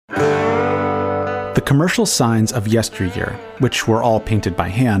The commercial signs of yesteryear, which were all painted by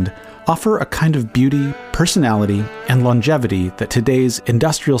hand, offer a kind of beauty, personality, and longevity that today's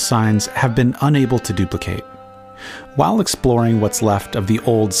industrial signs have been unable to duplicate. While exploring what's left of the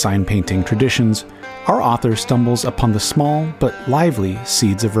old sign painting traditions, our author stumbles upon the small but lively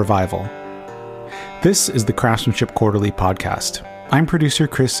seeds of revival. This is the Craftsmanship Quarterly podcast. I'm producer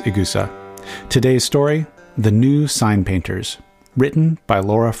Chris Igusa. Today's story, The New Sign Painters, written by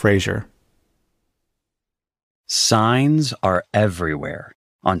Laura Frazier. Signs are everywhere,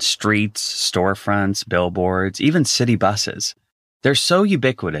 on streets, storefronts, billboards, even city buses. They're so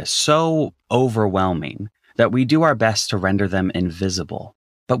ubiquitous, so overwhelming, that we do our best to render them invisible.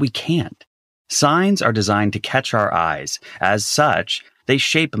 But we can't. Signs are designed to catch our eyes. As such, they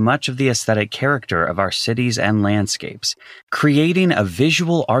shape much of the aesthetic character of our cities and landscapes, creating a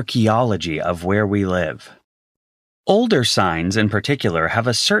visual archaeology of where we live. Older signs, in particular, have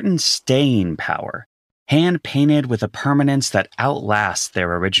a certain staying power, hand-painted with a permanence that outlasts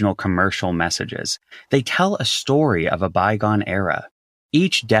their original commercial messages. They tell a story of a bygone era.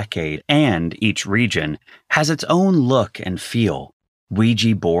 Each decade and each region has its own look and feel.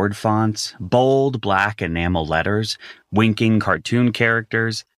 Ouija board fonts, bold black enamel letters, winking cartoon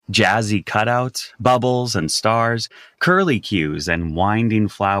characters, jazzy cutouts, bubbles and stars, curlicues and winding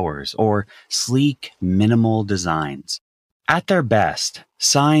flowers, or sleek, minimal designs. At their best,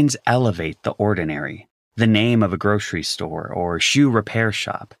 signs elevate the ordinary, the name of a grocery store or shoe repair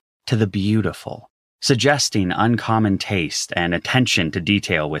shop, to the beautiful, suggesting uncommon taste and attention to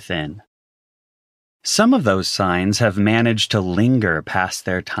detail within. Some of those signs have managed to linger past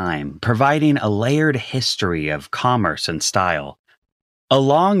their time, providing a layered history of commerce and style.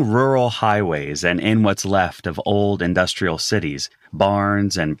 Along rural highways and in what's left of old industrial cities,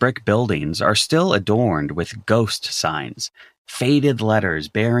 barns and brick buildings are still adorned with ghost signs, faded letters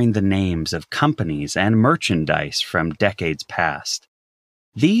bearing the names of companies and merchandise from decades past.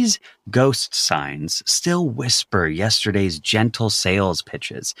 These ghost signs still whisper yesterday's gentle sales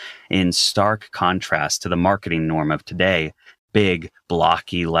pitches, in stark contrast to the marketing norm of today, big,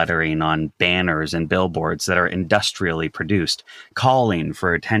 blocky lettering on banners and billboards that are industrially produced, calling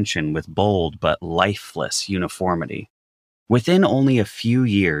for attention with bold but lifeless uniformity. Within only a few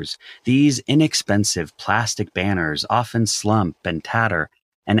years, these inexpensive plastic banners often slump and tatter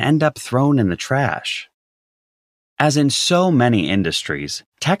and end up thrown in the trash. As in so many industries,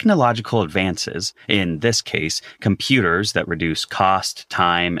 technological advances, in this case, computers that reduce cost,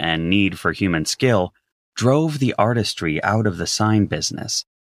 time, and need for human skill, drove the artistry out of the sign business.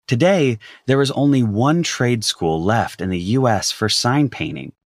 Today, there is only one trade school left in the U.S. for sign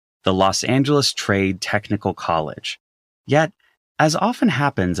painting, the Los Angeles Trade Technical College. Yet, as often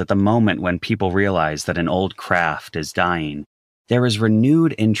happens at the moment when people realize that an old craft is dying, there is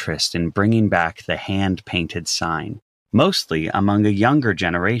renewed interest in bringing back the hand-painted sign, mostly among a younger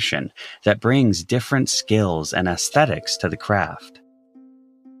generation that brings different skills and aesthetics to the craft.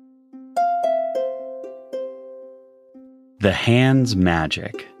 The hand's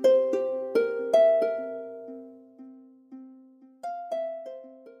magic.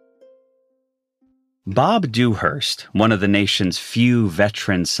 Bob Dewhurst, one of the nation's few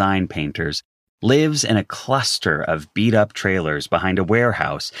veteran sign painters, lives in a cluster of beat-up trailers behind a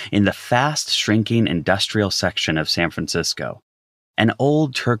warehouse in the fast-shrinking industrial section of San Francisco. An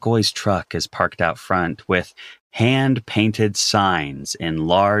old turquoise truck is parked out front with hand-painted signs in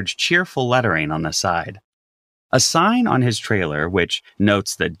large, cheerful lettering on the side. A sign on his trailer, which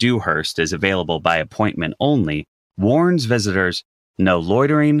notes that Dewhurst is available by appointment only, warns visitors, no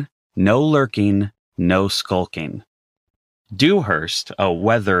loitering, no lurking, no skulking. Dewhurst, a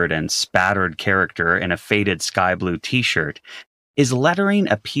weathered and spattered character in a faded sky blue t-shirt, is lettering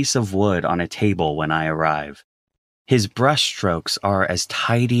a piece of wood on a table when I arrive. His brushstrokes are as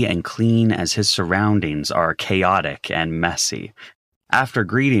tidy and clean as his surroundings are chaotic and messy. After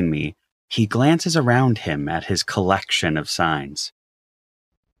greeting me, he glances around him at his collection of signs.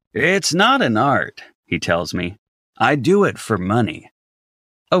 "It's not an art," he tells me. "I do it for money."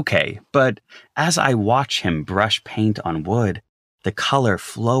 Okay, but as I watch him brush paint on wood, the color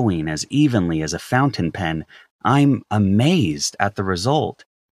flowing as evenly as a fountain pen, I'm amazed at the result.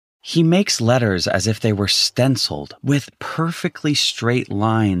 He makes letters as if they were stenciled, with perfectly straight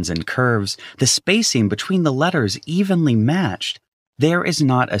lines and curves, the spacing between the letters evenly matched. There is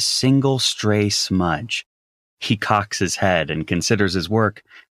not a single stray smudge. He cocks his head and considers his work.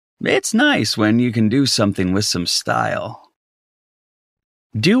 It's nice when you can do something with some style.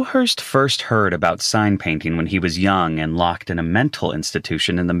 Dewhurst first heard about sign painting when he was young and locked in a mental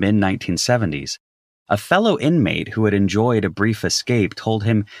institution in the mid-1970s. A fellow inmate who had enjoyed a brief escape told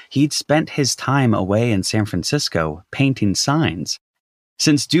him he'd spent his time away in San Francisco painting signs.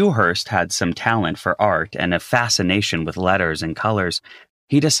 Since Dewhurst had some talent for art and a fascination with letters and colors,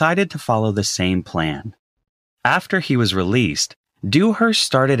 he decided to follow the same plan. After he was released, Dewhurst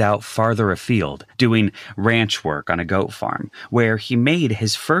started out farther afield, doing ranch work on a goat farm, where he made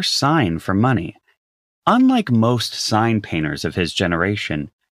his first sign for money. Unlike most sign painters of his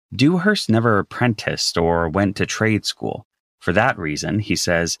generation, Dewhurst never apprenticed or went to trade school. For that reason, he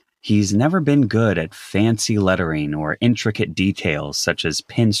says, he's never been good at fancy lettering or intricate details such as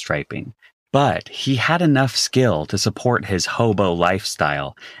pinstriping, but he had enough skill to support his hobo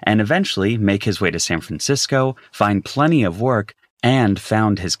lifestyle and eventually make his way to San Francisco, find plenty of work, and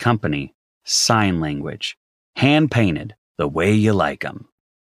found his company, Sign Language, hand-painted the way you like 'em.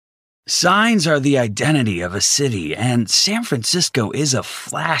 Signs are the identity of a city, and San Francisco is a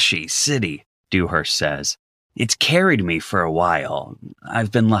flashy city, Dewhurst says. It's carried me for a while.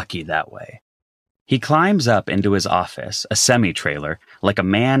 I've been lucky that way. He climbs up into his office, a semi-trailer, like a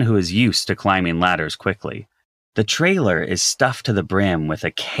man who is used to climbing ladders quickly. The trailer is stuffed to the brim with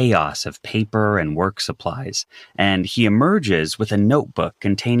a chaos of paper and work supplies, and he emerges with a notebook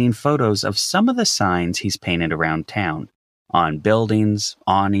containing photos of some of the signs he's painted around town, on buildings,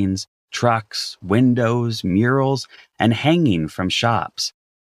 awnings, trucks, windows, murals, and hanging from shops.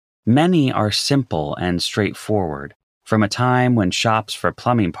 Many are simple and straightforward, from a time when shops for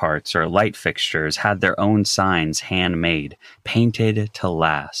plumbing parts or light fixtures had their own signs handmade, painted to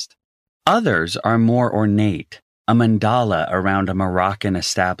last. Others are more ornate, a mandala around a Moroccan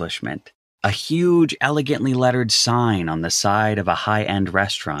establishment, a huge, elegantly lettered sign on the side of a high-end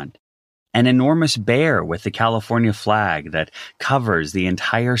restaurant, an enormous bear with the California flag that covers the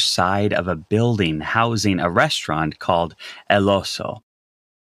entire side of a building housing a restaurant called El Oso.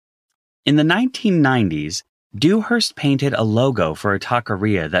 In the 1990s, Dewhurst painted a logo for a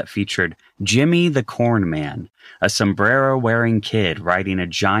taqueria that featured Jimmy the Corn Man, a sombrero-wearing kid riding a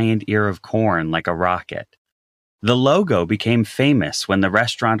giant ear of corn like a rocket. The logo became famous when the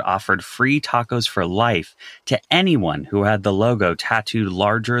restaurant offered free tacos for life to anyone who had the logo tattooed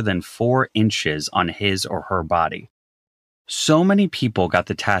larger than 4 inches on his or her body. So many people got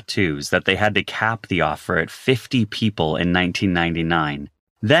the tattoos that they had to cap the offer at 50 people in 1999,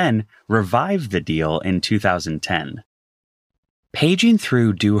 then revived the deal in 2010. Paging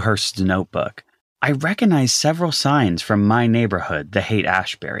through Dewhurst's notebook, I recognized several signs from my neighborhood, the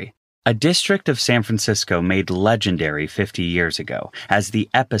Haight-Ashbury, a district of San Francisco made legendary 50 years ago as the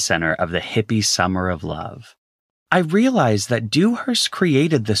epicenter of the hippie summer of love. I realized that Dewhurst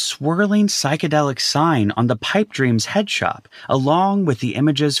created the swirling psychedelic sign on the Pipe Dreams head shop, along with the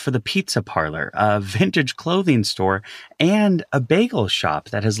images for the pizza parlor, a vintage clothing store, and a bagel shop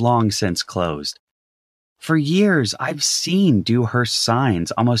that has long since closed. For years, I've seen Dewhurst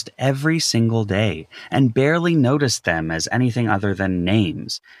signs almost every single day and barely noticed them as anything other than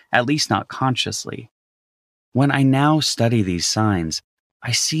names, at least not consciously. When I now study these signs,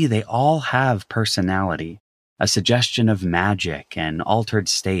 I see they all have personality, a suggestion of magic and altered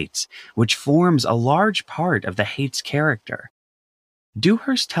states, which forms a large part of the Haight's character.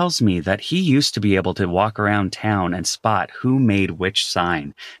 Dewhurst tells me that he used to be able to walk around town and spot who made which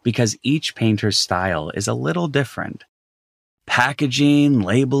sign because each painter's style is a little different. Packaging,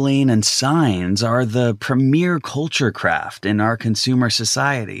 labeling, and signs are the premier culture craft in our consumer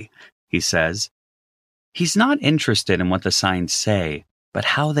society, he says. He's not interested in what the signs say, but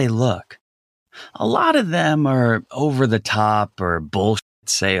how they look. A lot of them are over the top or bullshit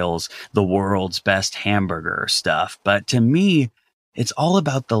sales, the world's best hamburger stuff, but to me, it's all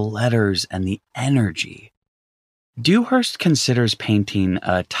about the letters and the energy. Dewhurst considers painting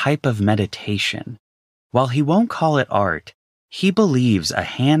a type of meditation. While he won't call it art, he believes a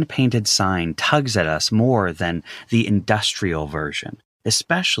hand-painted sign tugs at us more than the industrial version,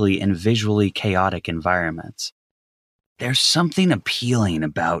 especially in visually chaotic environments. There's something appealing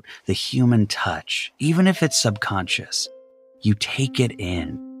about the human touch, even if it's subconscious. You take it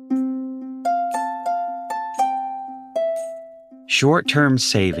in. Short-term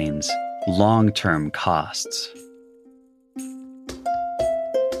savings, long-term costs.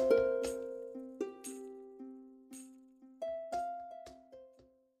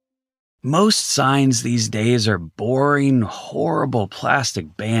 Most signs these days are boring, horrible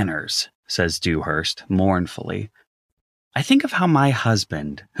plastic banners, says Dewhurst mournfully. I think of how my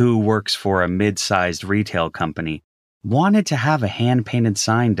husband, who works for a mid-sized retail company, wanted to have a hand-painted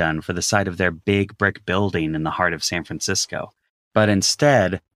sign done for the side of their big brick building in the heart of San Francisco, but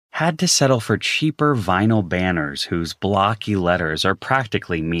instead had to settle for cheaper vinyl banners whose blocky letters are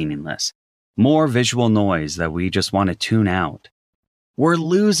practically meaningless. More visual noise that we just want to tune out. We're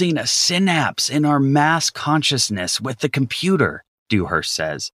losing a synapse in our mass consciousness with the computer, Dewhurst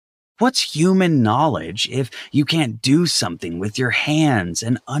says. What's human knowledge if you can't do something with your hands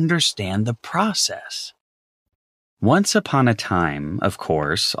and understand the process? Once upon a time, of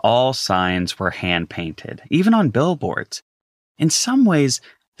course, all signs were hand-painted, even on billboards. In some ways,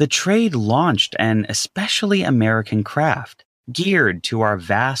 the trade launched an especially American craft, geared to our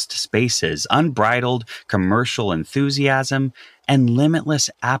vast spaces, unbridled commercial enthusiasm, and limitless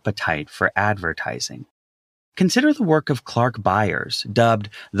appetite for advertising. Consider the work of Clark Byers, dubbed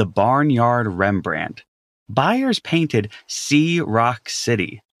the Barnyard Rembrandt. Byers painted Sea Rock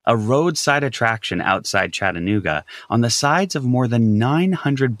City, a roadside attraction outside Chattanooga, on the sides of more than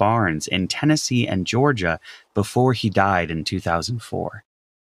 900 barns in Tennessee and Georgia before he died in 2004.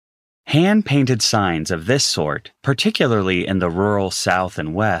 Hand-painted signs of this sort, particularly in the rural South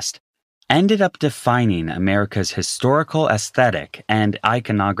and West, ended up defining America's historical aesthetic and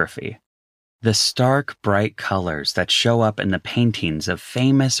iconography. The stark, bright colors that show up in the paintings of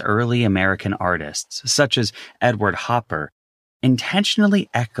famous early American artists, such as Edward Hopper, intentionally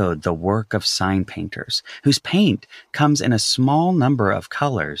echoed the work of sign painters, whose paint comes in a small number of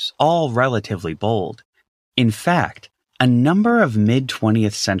colors, all relatively bold. In fact, a number of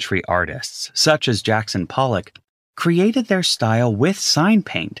mid-20th century artists, such as Jackson Pollock, created their style with sign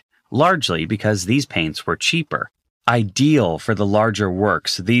paint, largely because these paints were cheaper, ideal for the larger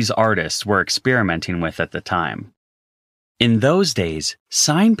works these artists were experimenting with at the time. In those days,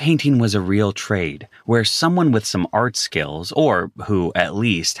 sign painting was a real trade, where someone with some art skills, or who at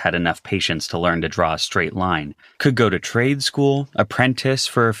least had enough patience to learn to draw a straight line, could go to trade school, apprentice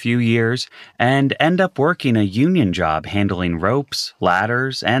for a few years, and end up working a union job handling ropes,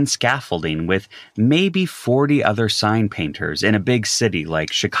 ladders, and scaffolding with maybe 40 other sign painters in a big city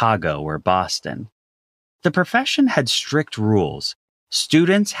like Chicago or Boston. The profession had strict rules.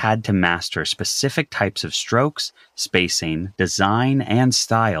 Students had to master specific types of strokes, spacing, design, and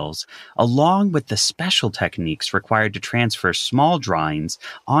styles, along with the special techniques required to transfer small drawings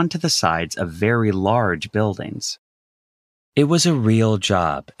onto the sides of very large buildings. It was a real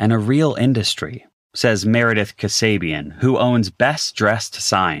job and a real industry, says Meredith Kasabian, who owns Best Dressed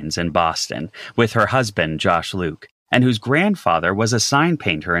Signs in Boston, with her husband, Josh Luke, and whose grandfather was a sign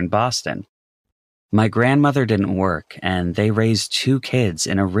painter in Boston. My grandmother didn't work, and they raised 2 kids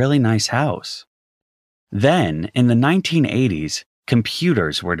in a really nice house. Then, in the 1980s,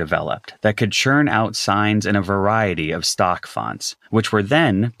 computers were developed that could churn out signs in a variety of stock fonts, which were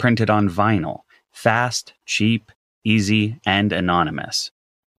then printed on vinyl, fast, cheap, easy, and anonymous.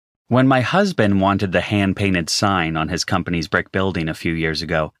 When my husband wanted the hand-painted sign on his company's brick building a few years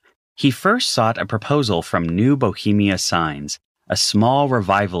ago, he first sought a proposal from New Bohemia Signs, a small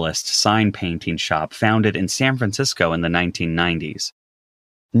revivalist sign painting shop founded in San Francisco in the 1990s.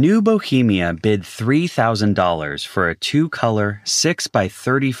 New Bohemia bid $3,000 for a 2-color,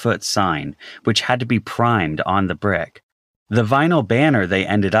 6-by-30-foot sign, which had to be primed on the brick. The vinyl banner they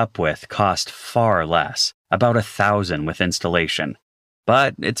ended up with cost far less, about $1,000 with installation,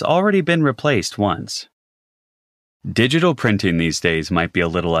 but it's already been replaced once. Digital printing these days might be a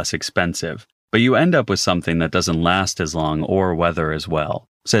little less expensive, but you end up with something that doesn't last as long or weather as well,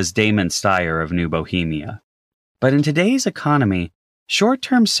 says Damon Steyer of New Bohemia. But in today's economy,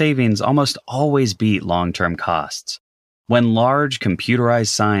 short-term savings almost always beat long-term costs. When large computerized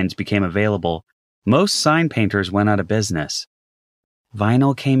signs became available, most sign painters went out of business.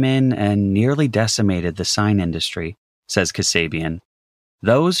 Vinyl came in and nearly decimated the sign industry, says Kasabian.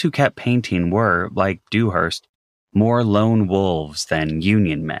 Those who kept painting were, like Dewhurst, more lone wolves than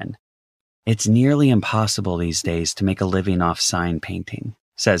union men. It's nearly impossible these days to make a living off sign painting,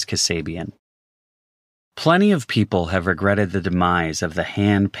 says Kasabian. Plenty of people have regretted the demise of the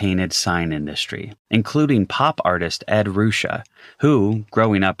hand-painted sign industry, including pop artist Ed Ruscha, who,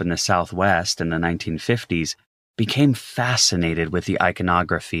 growing up in the Southwest in the 1950s, became fascinated with the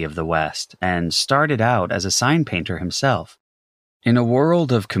iconography of the West and started out as a sign painter himself. In a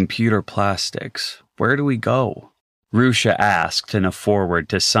world of computer plastics, where do we go? Ruscha asked in a foreword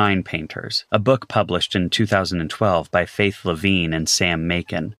to Sign Painters, a book published in 2012 by Faith Levine and Sam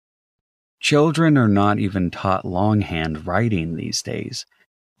Macon. Children are not even taught longhand writing these days.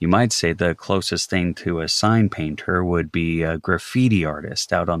 You might say the closest thing to a sign painter would be a graffiti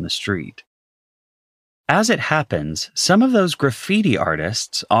artist out on the street. As it happens, some of those graffiti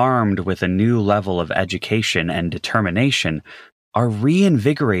artists, armed with a new level of education and determination, are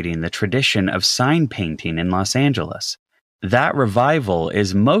reinvigorating the tradition of sign painting in Los Angeles. That revival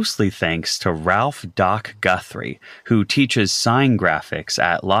is mostly thanks to Ralph Doc Guthrie, who teaches sign graphics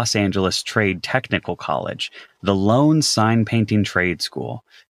at Los Angeles Trade Technical College, the lone sign painting trade school.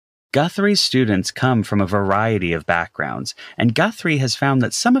 Guthrie's students come from a variety of backgrounds, and Guthrie has found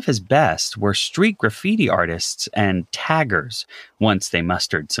that some of his best were street graffiti artists and taggers once they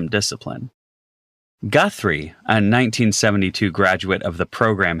mustered some discipline. Guthrie, a 1972 graduate of the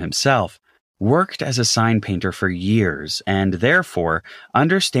program himself, worked as a sign painter for years and therefore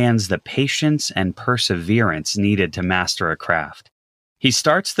understands the patience and perseverance needed to master a craft. He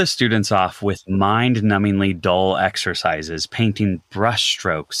starts the students off with mind-numbingly dull exercises, painting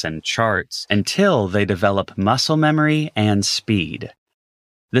brushstrokes and charts until they develop muscle memory and speed.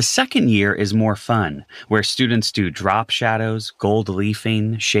 The second year is more fun, where students do drop shadows, gold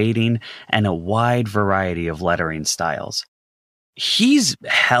leafing, shading, and a wide variety of lettering styles. He's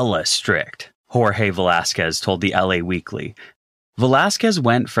hella strict, Jorge Velasquez told the LA Weekly. Velasquez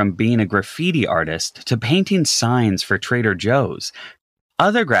went from being a graffiti artist to painting signs for Trader Joe's.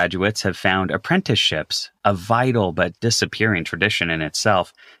 Other graduates have found apprenticeships, a vital but disappearing tradition in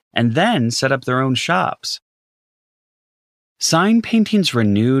itself, and then set up their own shops. Sign painting's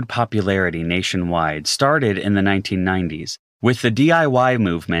renewed popularity nationwide started in the 1990s, with the DIY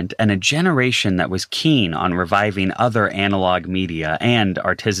movement and a generation that was keen on reviving other analog media and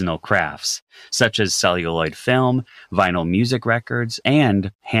artisanal crafts, such as celluloid film, vinyl music records,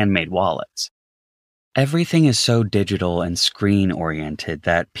 and handmade wallets. Everything is so digital and screen-oriented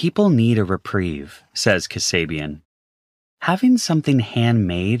that people need a reprieve, says Kasabian. Having something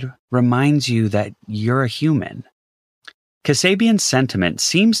handmade reminds you that you're a human. Kasabian's sentiment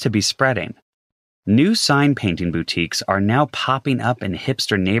seems to be spreading. New sign painting boutiques are now popping up in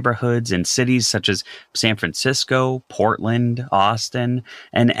hipster neighborhoods in cities such as San Francisco, Portland, Austin,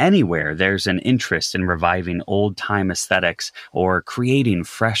 and anywhere there's an interest in reviving old-time aesthetics or creating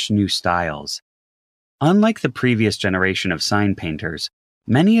fresh new styles. Unlike the previous generation of sign painters,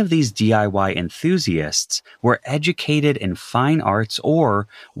 many of these DIY enthusiasts were educated in fine arts or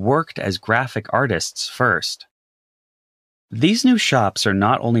worked as graphic artists first. These new shops are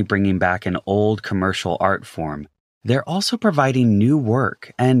not only bringing back an old commercial art form, they're also providing new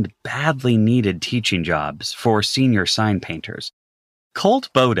work and badly needed teaching jobs for senior sign painters. Colt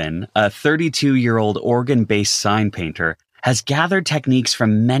Bowden, a 32-year-old Oregon-based sign painter, has gathered techniques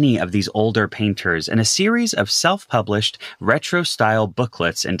from many of these older painters in a series of self-published retro-style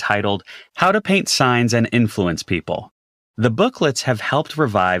booklets entitled How to Paint Signs and Influence People. The booklets have helped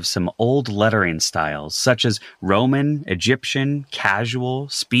revive some old lettering styles such as Roman, Egyptian, casual,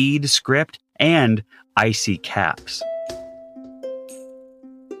 speed, script, and icy caps.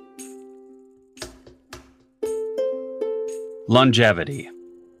 Longevity.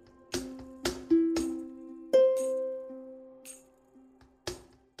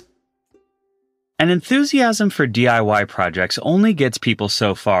 An enthusiasm for DIY projects only gets people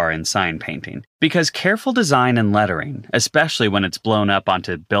so far in sign painting, because careful design and lettering, especially when it's blown up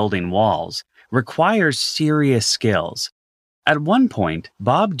onto building walls, requires serious skills. At one point,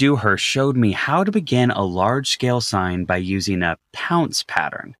 Bob Dewhurst showed me how to begin a large-scale sign by using a pounce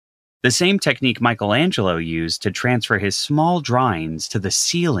pattern, the same technique Michelangelo used to transfer his small drawings to the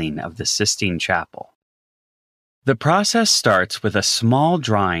ceiling of the Sistine Chapel. The process starts with a small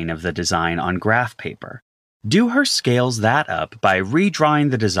drawing of the design on graph paper. Dewhurst scales that up by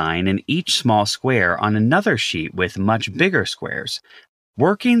redrawing the design in each small square on another sheet with much bigger squares.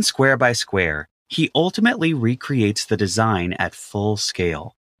 Working square by square, he ultimately recreates the design at full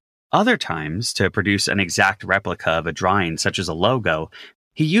scale. Other times, to produce an exact replica of a drawing such as a logo,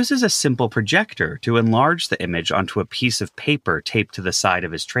 he uses a simple projector to enlarge the image onto a piece of paper taped to the side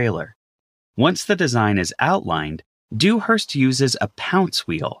of his trailer. Once the design is outlined, Dewhurst uses a pounce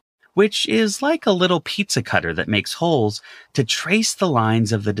wheel, which is like a little pizza cutter that makes holes, to trace the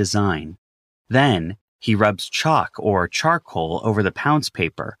lines of the design. Then, he rubs chalk or charcoal over the pounce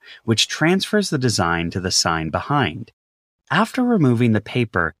paper, which transfers the design to the sign behind. After removing the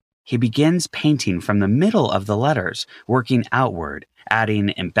paper, he begins painting from the middle of the letters, working outward,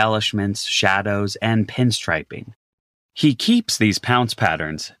 adding embellishments, shadows, and pinstriping. He keeps these pounce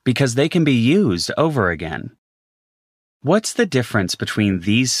patterns because they can be used over again. What's the difference between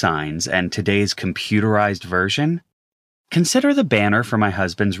these signs and today's computerized version? Consider the banner for my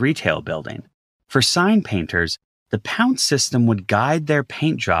husband's retail building. For sign painters, the pounce system would guide their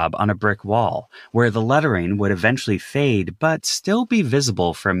paint job on a brick wall, where the lettering would eventually fade but still be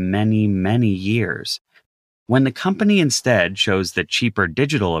visible for many, many years. When the company instead chose the cheaper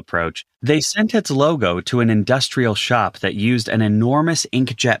digital approach, they sent its logo to an industrial shop that used an enormous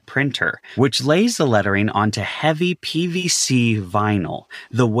inkjet printer, which lays the lettering onto heavy PVC vinyl,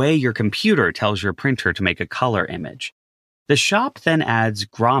 the way your computer tells your printer to make a color image. The shop then adds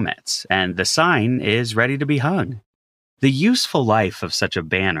grommets, and the sign is ready to be hung. The useful life of such a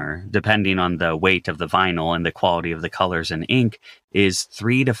banner, depending on the weight of the vinyl and the quality of the colors and ink, is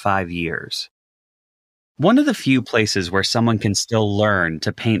 3 to 5 years. One of the few places where someone can still learn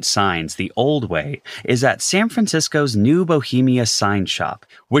to paint signs the old way is at San Francisco's New Bohemia Sign Shop,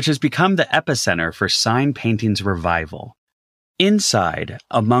 which has become the epicenter for sign painting's revival. Inside,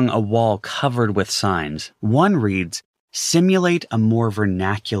 among a wall covered with signs, one reads, "Simulate a more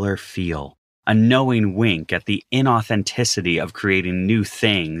vernacular feel," a knowing wink at the inauthenticity of creating new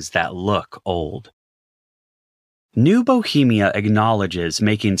things that look old. New Bohemia acknowledges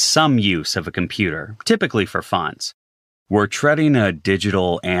making some use of a computer, typically for fonts. "We're treading a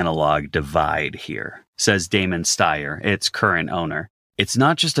digital-analog divide here," says Damon Steyer, its current owner. "It's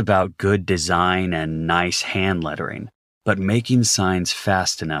not just about good design and nice hand lettering, but making signs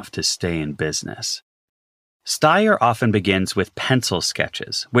fast enough to stay in business." Steyer often begins with pencil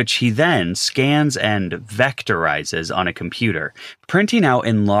sketches, which he then scans and vectorizes on a computer, printing out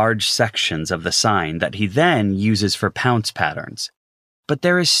in large sections of the sign that he then uses for pounce patterns. But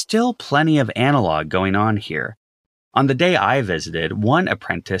there is still plenty of analog going on here. On the day I visited, one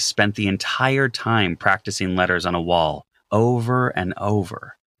apprentice spent the entire time practicing letters on a wall, over and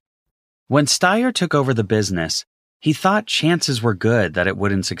over. When Steyer took over the business, he thought chances were good that it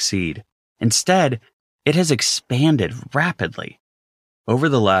wouldn't succeed. Instead, it has expanded rapidly. "Over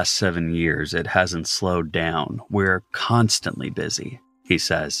the last 7 years, it hasn't slowed down. We're constantly busy," he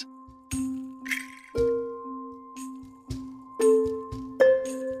says.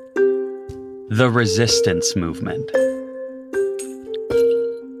 The resistance movement.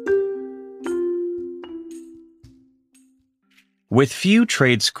 With few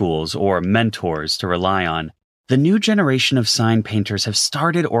trade schools or mentors to rely on, the new generation of sign painters have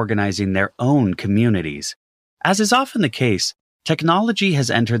started organizing their own communities. As is often the case, technology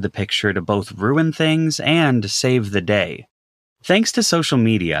has entered the picture to both ruin things and save the day. Thanks to social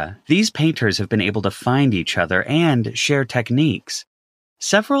media, these painters have been able to find each other and share techniques.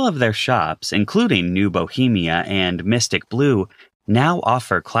 Several of their shops, including New Bohemia and Mystic Blue, now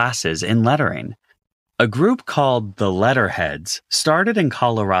offer classes in lettering. A group called the Letterheads started in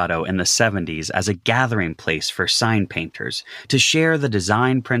Colorado in the 70s as a gathering place for sign painters to share the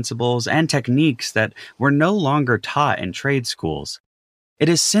design principles and techniques that were no longer taught in trade schools. It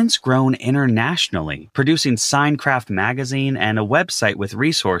has since grown internationally, producing Signcraft magazine and a website with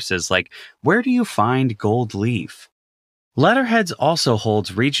resources like Where Do You Find Gold Leaf? Letterheads also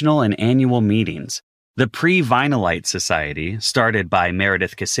holds regional and annual meetings. The Pre-Vinylite Society, started by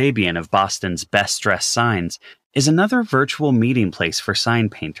Meredith Kasabian of Boston's Best Dressed Signs, is another virtual meeting place for sign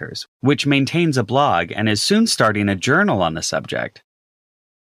painters, which maintains a blog and is soon starting a journal on the subject.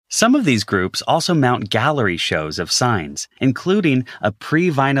 Some of these groups also mount gallery shows of signs, including a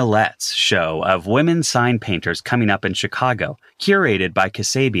Pre-Vinylettes show of women sign painters coming up in Chicago, curated by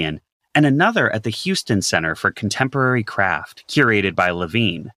Kasabian, and another at the Houston Center for Contemporary Craft, curated by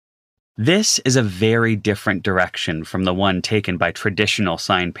Levine. This is a very different direction from the one taken by traditional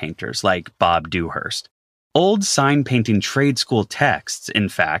sign painters like Bob Dewhurst. Old sign painting trade school texts, in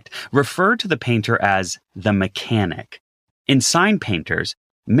fact, refer to the painter as the mechanic. In Sign Painters,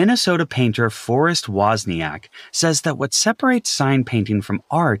 Minnesota painter Forrest Wozniak says that what separates sign painting from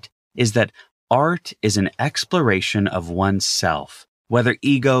art is that art is an exploration of oneself, whether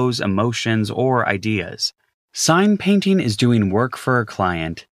egos, emotions, or ideas. Sign painting is doing work for a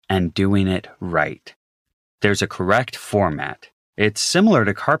client and doing it right. There's a correct format. It's similar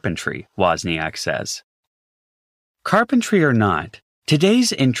to carpentry, Wozniak says. Carpentry or not,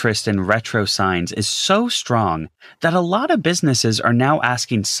 today's interest in retro signs is so strong that a lot of businesses are now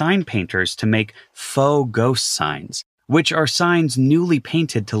asking sign painters to make faux ghost signs, which are signs newly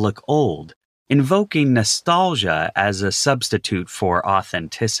painted to look old, invoking nostalgia as a substitute for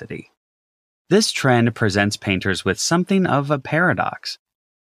authenticity. This trend presents painters with something of a paradox.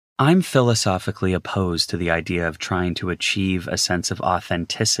 I'm philosophically opposed to the idea of trying to achieve a sense of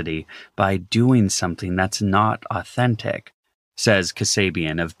authenticity by doing something that's not authentic, says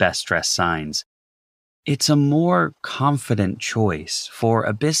Kasabian of Best Dressed Signs. It's a more confident choice for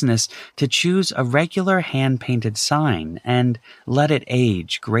a business to choose a regular hand-painted sign and let it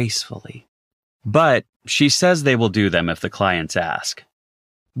age gracefully. But she says they will do them if the clients ask.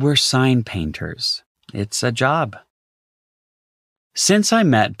 We're sign painters. It's a job. Since I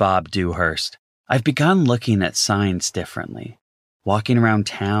met Bob Dewhurst, I've begun looking at signs differently. Walking around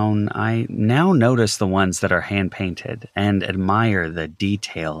town, I now notice the ones that are hand-painted and admire the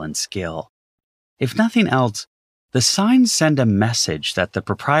detail and skill. If nothing else, the signs send a message that the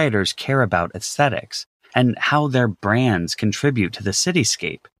proprietors care about aesthetics and how their brands contribute to the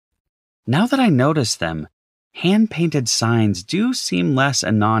cityscape. Now that I notice them, hand-painted signs do seem less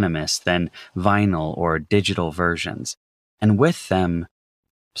anonymous than vinyl or digital versions, and with them,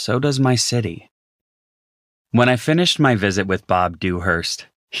 so does my city. When I finished my visit with Bob Dewhurst,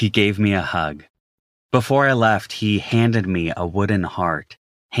 he gave me a hug. Before I left, he handed me a wooden heart,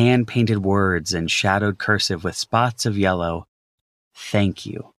 hand-painted words in shadowed cursive with spots of yellow. "Thank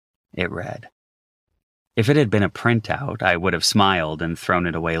you," it read. If it had been a printout, I would have smiled and thrown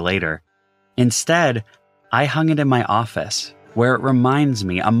it away later. Instead, I hung it in my office, where it reminds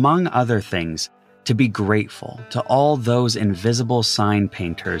me, among other things, to be grateful to all those invisible sign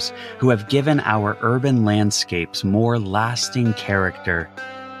painters who have given our urban landscapes more lasting character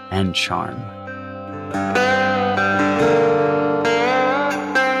and charm.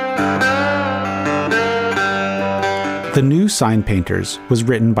 The New Sign Painters was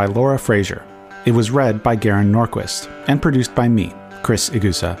written by Laura Fraser. It was read by Garen Norquist and produced by me, Chris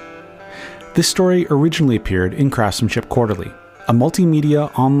Igusa. This story originally appeared in Craftsmanship Quarterly, a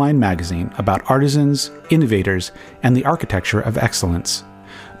multimedia online magazine about artisans, innovators, and the architecture of excellence.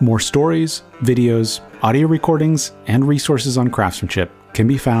 More stories, videos, audio recordings, and resources on craftsmanship can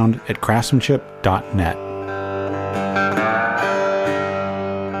be found at craftsmanship.net.